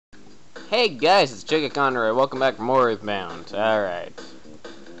Hey guys, it's Jacob Conroy. Welcome back from more EarthBound. Alright.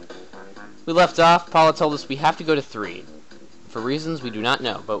 We left off. Paula told us we have to go to Threed. For reasons we do not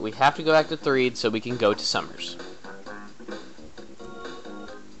know, but we have to go back to Threed so we can go to Summers.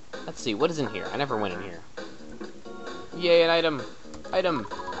 Let's see, what is in here? I never went in here. Yay, an item! Item!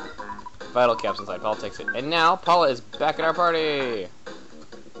 Vital caps inside. Paula takes it. And now, Paula is back at our party!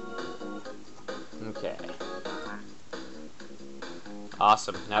 Okay.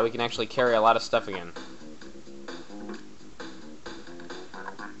 Awesome. Now we can actually carry a lot of stuff again.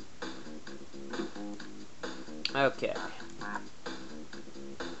 Okay.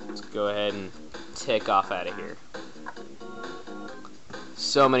 Let's go ahead and take off out of here.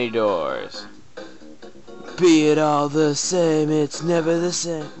 So many doors. Be it all the same, it's never the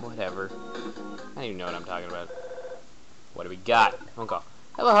same. Whatever. I don't even know what I'm talking about. What do we got? Phone call.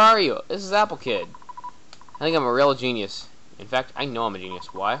 Hello, how are you? This is Apple Kid. I think I'm a real genius. In fact, I know I'm a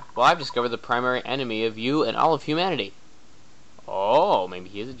genius. Why? Well, I've discovered the primary enemy of you and all of humanity. Oh, maybe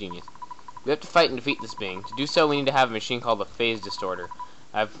he is a genius. We have to fight and defeat this being. To do so, we need to have a machine called the Phase Distorter.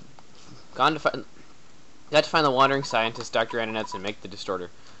 I've got to find the wandering scientist, Dr. Antonetz, and make the distorter.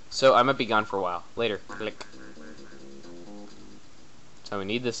 So, I might be gone for a while. Later. Click. So, we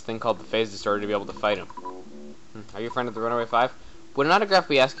need this thing called the Phase Distorter to be able to fight him. Are you a friend of the Runaway 5? Would an autograph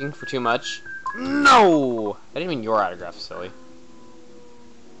be asking for too much? No! I didn't mean your autograph, silly.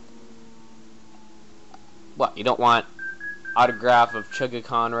 What, you don't want autograph of Chugga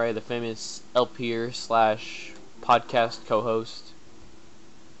Conroy, the famous LPer / podcast co-host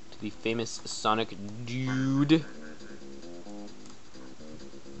to the famous Sonic dude?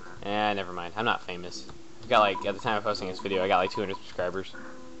 Never mind. I'm not famous. I've got like, at the time of posting this video, I got like 200 subscribers.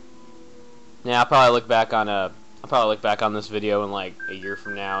 Yeah, I'll probably look back on this video in like a year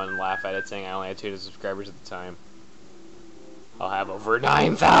from now and laugh at it saying I only had 200 subscribers at the time. I'll have over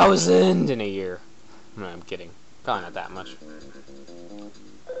 9,000 in a year. No, I'm kidding. Probably not that much.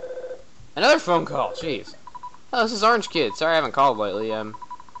 Another phone call. Jeez. Oh, this is Orange Kid. Sorry I haven't called lately. I'm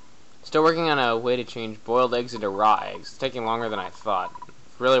still working on a way to change boiled eggs into raw eggs. It's taking longer than I thought.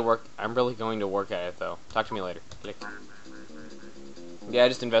 I'm really going to work at it though. Talk to me later. Click. Yeah, I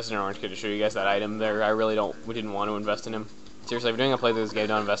just invested in Orange Kid to show you guys that item there. We didn't want to invest in him. Seriously, if you're doing a playthrough of this game,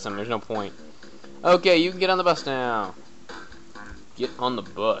 don't invest in him. There's no point. Okay, you can get on the bus now. Get on the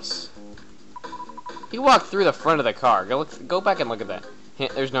bus. He walked through the front of the car. Go back and look at that.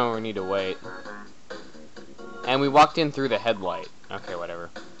 There's no need to wait. And we walked in through the headlight. Okay, whatever.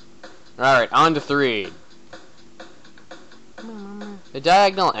 Alright, on to Threed. The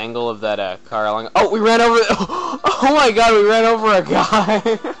diagonal angle of that car along... Oh, we ran over... Oh my god, we ran over a guy.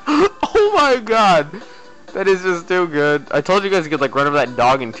 Oh my god. That is just too good. I told you guys you could like run over that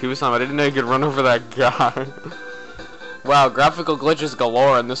dog in Tucson, but I didn't know you could run over that guy. Wow, graphical glitches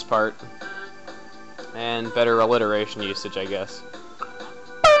galore in this part. And better alliteration usage, I guess.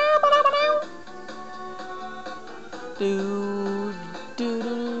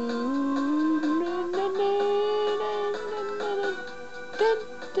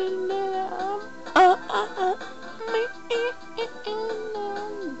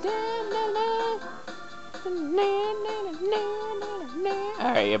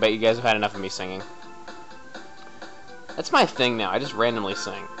 Alright, I bet you guys have had enough of me singing. That's my thing now. I just randomly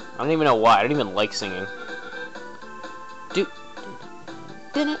sing. I don't even know why. I don't even like singing.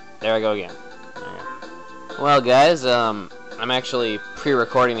 There I go again. Well, guys, I'm actually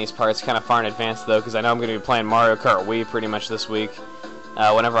pre-recording these parts kind of far in advance, though, because I know I'm going to be playing Mario Kart Wii pretty much this week.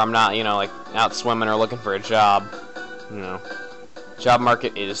 Whenever I'm not, you know, like, out swimming or looking for a job. You know. Job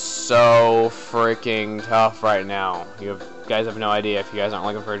market is so freaking tough right now. You guys have no idea if you guys aren't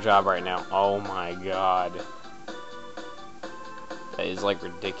looking for a job right now. Oh my god. That is, like,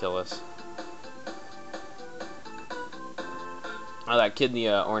 ridiculous. Oh, that kid in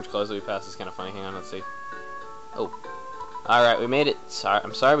the orange clothes that we passed is kind of funny. Hang on, let's see. Oh. Alright, we made it.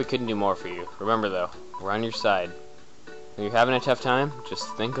 I'm sorry we couldn't do more for you. Remember, though, we're on your side. When you're having a tough time,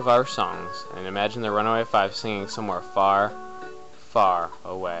 just think of our songs, and imagine the Runaway 5 singing somewhere far, far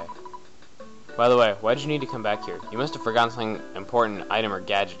away. By the way, why did you need to come back here? You must have forgotten something important item or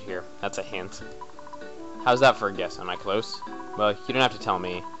gadget here. That's a hint. How's that for a guess? Am I close? Well, you don't have to tell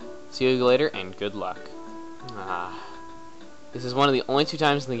me. See you later, and good luck. This is one of the only 2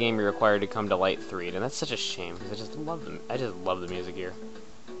 times in the game you're required to come to Light 3, and that's such a shame, because I just love the music here.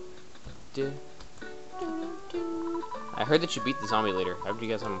 I heard that you beat the zombie leader. I hope you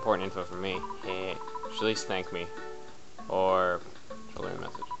guys have important info from me. Hey, should at least thank me. Or, show me a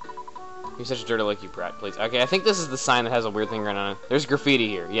message. You're such a dirty look, you brat, please. Okay, I think this is the sign that has a weird thing going on. There's graffiti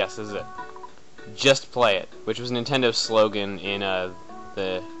here. Yes, this is it. Just play it, which was Nintendo's slogan in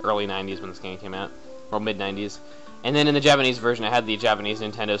the early 90s when this game came out, or mid 90s. And then in the Japanese version, I had the Japanese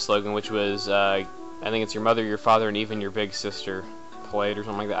Nintendo slogan, which was, I think it's your mother, your father, and even your big sister played, or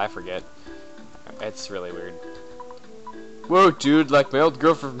something like that. I forget. It's really weird. Whoa, dude, like my old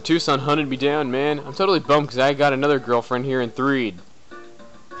girlfriend from Tucson hunted me down, man. I'm totally bummed because I got another girlfriend here in Threed.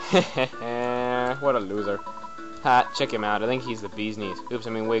 What a loser. Ha, check him out. I think he's the bee's knees. Oops, I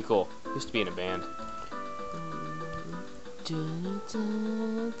mean way cool. Used to be in a band.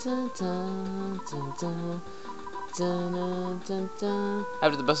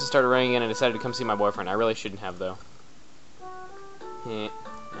 After the buses started running in, I decided to come see my boyfriend. I really shouldn't have, though.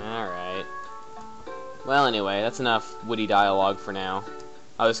 Alright. Well, anyway, that's enough witty dialogue for now.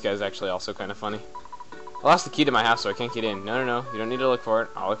 Oh, this guy's actually also kind of funny. I lost the key to my house, so I can't get in. No, no, no, you don't need to look for it.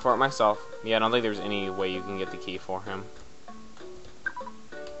 I'll look for it myself. Yeah, I don't think there's any way you can get the key for him.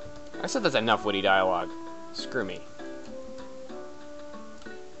 I said that's enough witty dialogue. Screw me.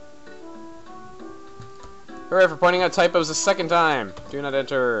 Hooray for pointing out typos a second time! Do not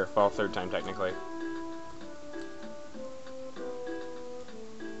enter. Well, third time, technically.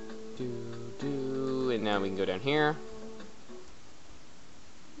 And now we can go down here.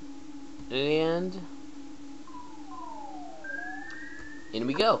 And in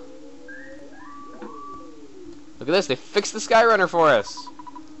we go. Look at this, they fixed the Skyrunner for us!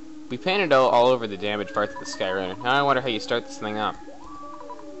 We painted all over the damaged parts of the Skyrunner. Now I wonder how you start this thing up.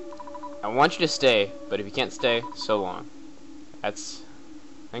 I want you to stay, but if you can't stay, so long. That's...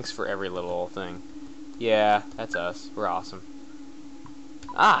 Thanks for every little thing. Yeah, that's us. We're awesome.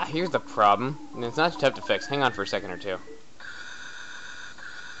 Ah, here's the problem. And it's not too tough to fix. Hang on for a second or two.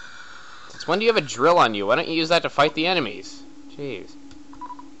 Since when do you have a drill on you? Why don't you use that to fight the enemies? Jeez.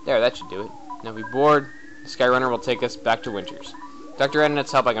 There, that should do it. Now be bored. The Skyrunner will take us back to Winters. Dr.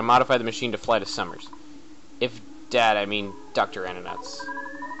 Ananet's help, I can modify the machine to fly to Summers. If Dad, I mean Dr. Ananet's,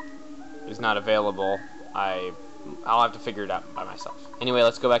 is not available, I'll have to figure it out by myself. Anyway,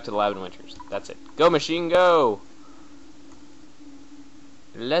 let's go back to the lab in Winters. That's it. Go, machine, go!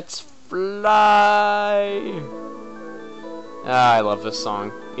 Let's fly! Ah, I love this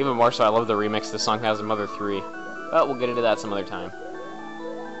song. Even more so, I love the remix this song has in Mother 3. But we'll get into that some other time.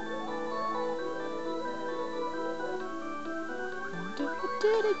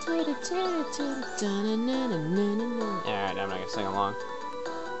 Alright, I'm not gonna sing along.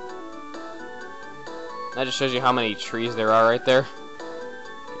 That just shows you how many trees there are right there.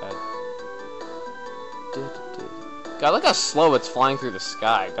 God, look how slow it's flying through the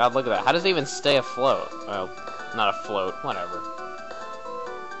sky. God, look at that. How does it even stay afloat? Well, not afloat. Whatever.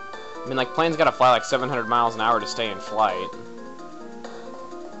 I mean, like, planes gotta fly like 700 miles an hour to stay in flight.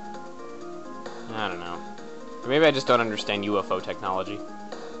 I don't know. Or maybe I just don't understand UFO technology.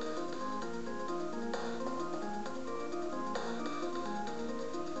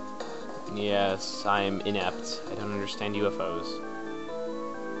 Yes, I'm inept. I don't understand UFOs.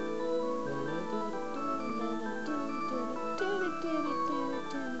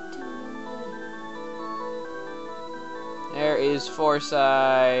 There is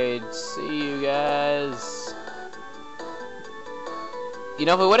Foresight. See you guys. You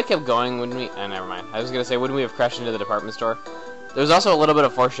know, if we would have kept going, wouldn't we? Oh, never mind. I was gonna say, wouldn't we have crashed into the department store? There's also a little bit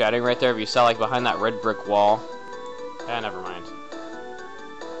of foreshadowing right there if you saw, like, behind that red brick wall. Never mind.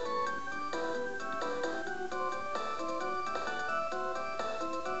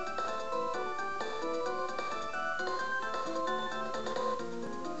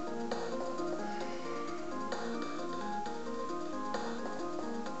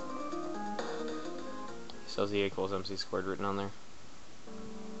 Still Z equals MC squared written on there.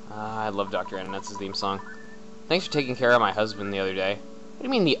 I love Dr. Ananet's theme song. Thanks for taking care of my husband the other day. What do you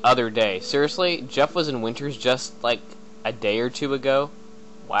mean the other day? Seriously? Jeff was in Winters just, like, a day or two ago?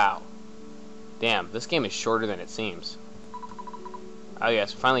 Wow. Damn, this game is shorter than it seems. Oh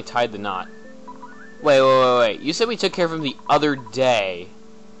yes, finally tied the knot. Wait. You said we took care of him the other day.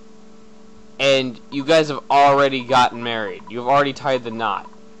 And you guys have already gotten married. You've already tied the knot.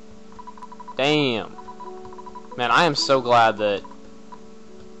 Damn. Man, I am so glad that,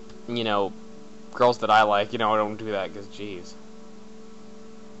 you know, girls that I like, you know, don't do that, because, jeez.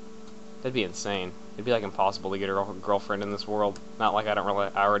 That'd be insane. It'd be, like, impossible to get a girlfriend in this world. Not like I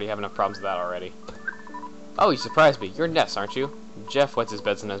already have enough problems with that already. Oh, you surprised me. You're Ness, aren't you? Jeff wets his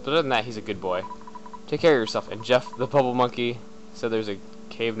bed sometimes, but other than that, he's a good boy. Take care of yourself. And Jeff, the bubble monkey, said there's a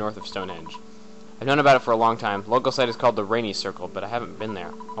cave north of Stonehenge. I've known about it for a long time. Local site is called the Rainy Circle, but I haven't been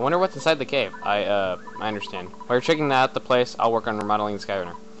there. I wonder what's inside the cave. I understand. While you're checking that out the place, I'll work on remodeling the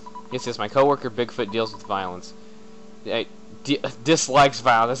Skyrunner. Yes, my coworker Bigfoot deals with violence. Dislikes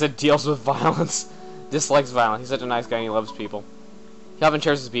violence. I said deals with violence. Dislikes violence. He's such a nice guy and he loves people. Calvin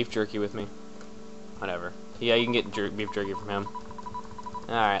shares his beef jerky with me. Whatever. Yeah, you can get beef jerky from him.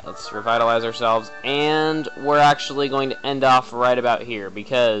 Alright, let's revitalize ourselves. And we're actually going to end off right about here,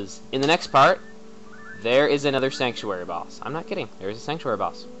 because in the next part, there is another sanctuary boss. I'm not kidding. There is a sanctuary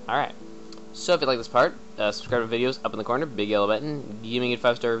boss. Alright. So if you like this part, subscribe to the videos up in the corner, big yellow button, give me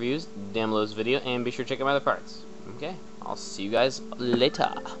 5-star reviews down below this video, and be sure to check out my other parts. Okay, I'll see you guys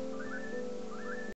later.